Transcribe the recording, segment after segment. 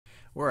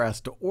we're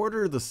asked to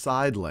order the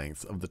side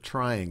lengths of the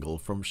triangle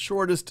from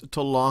shortest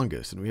to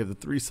longest. And we have the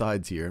three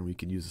sides here, and we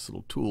can use this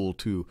little tool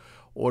to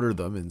order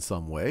them in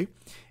some way.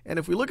 And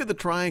if we look at the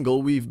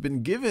triangle, we've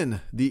been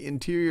given the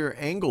interior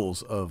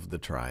angles of the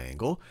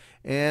triangle,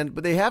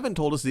 but they haven't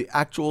told us the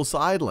actual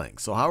side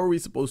lengths. So how are we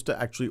supposed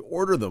to actually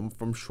order them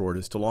from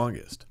shortest to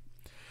longest?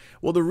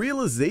 Well, the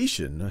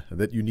realization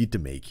that you need to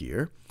make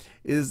here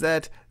is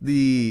that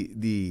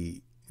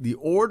the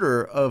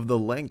order of the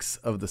lengths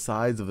of the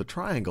sides of the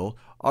triangle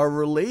are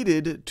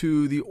related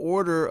to the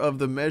order of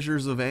the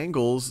measures of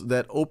angles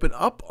that open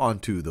up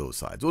onto those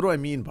sides. What do I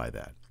mean by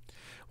that?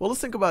 Well,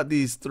 let's think about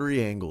these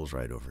three angles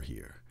right over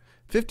here.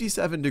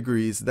 57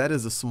 degrees, that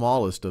is the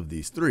smallest of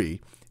these three.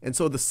 And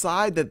so the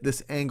side that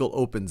this angle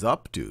opens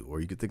up to,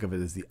 or you could think of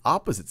it as the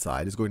opposite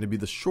side, is going to be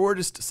the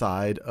shortest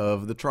side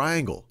of the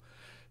triangle.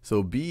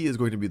 So B is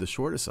going to be the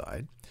shortest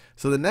side.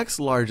 So the next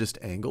largest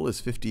angle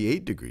is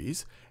 58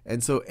 degrees.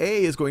 And so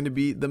A is going to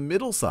be the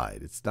middle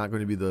side. It's not going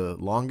to be the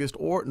longest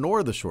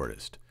nor the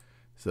shortest.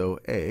 So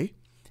A.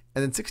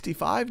 And then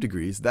 65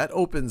 degrees, that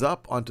opens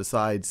up onto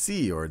side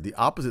C, or the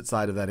opposite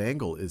side of that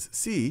angle is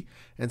C.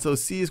 And so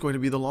C is going to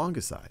be the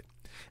longest side.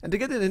 And to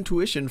get an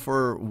intuition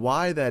for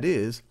why that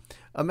is,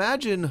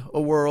 imagine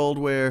a world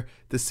where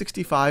the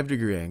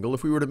 65-degree angle,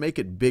 if we were to make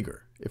it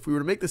bigger, if we were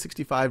to make the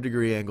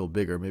 65-degree angle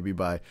bigger, maybe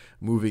by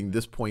moving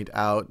this point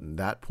out and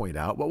that point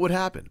out, what would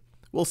happen?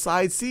 Well,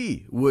 side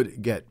C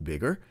would get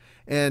bigger.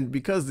 And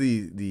because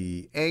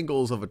the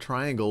angles of a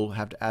triangle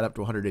have to add up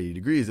to 180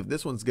 degrees, if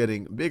this one's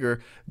getting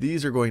bigger,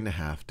 these are going to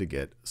have to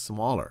get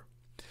smaller.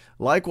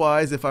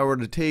 Likewise, if I were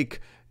to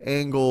take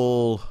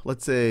angle,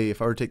 let's say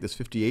if I were to take this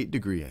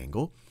 58-degree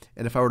angle,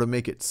 and if I were to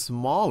make it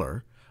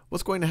smaller,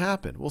 what's going to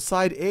happen? Well,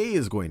 side A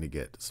is going to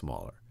get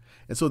smaller.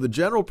 And so the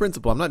general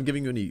principle, I'm not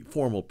giving you any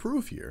formal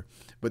proof here,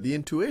 but the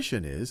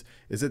intuition is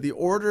that the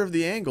order of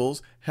the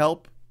angles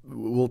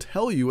will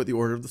tell you what the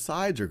order of the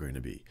sides are going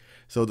to be.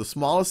 So the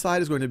smallest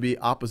side is going to be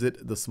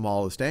opposite the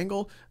smallest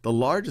angle. The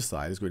largest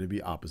side is going to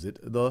be opposite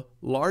the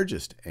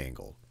largest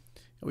angle.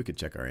 And we could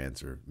check our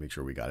answer, make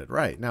sure we got it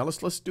right. Now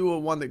let's do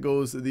one that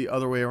goes the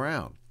other way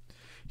around.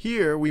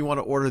 Here we want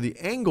to order the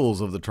angles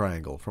of the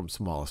triangle from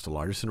smallest to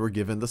largest, and we're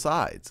given the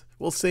sides.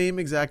 Well, same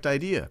exact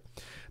idea.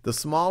 The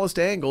smallest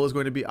angle is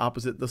going to be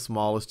opposite the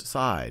smallest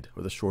side,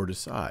 or the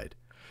shortest side.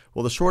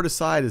 Well, the shortest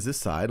side is this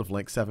side of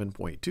length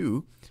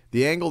 7.2.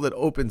 The angle that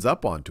opens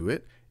up onto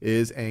it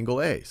is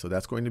angle A. So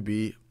that's going to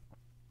be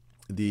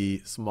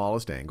the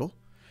smallest angle.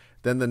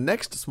 Then the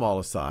next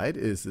smallest side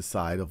is the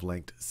side of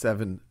length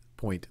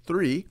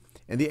 7.3.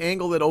 And the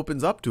angle that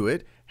opens up to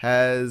it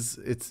has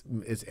its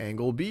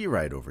angle B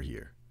right over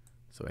here.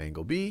 So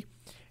angle B.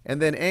 And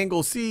then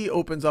angle C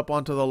opens up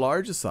onto the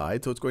largest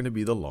side, so it's going to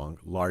be the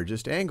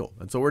largest angle.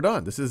 And so we're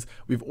done.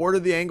 We've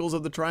ordered the angles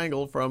of the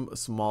triangle from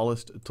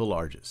smallest to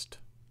largest.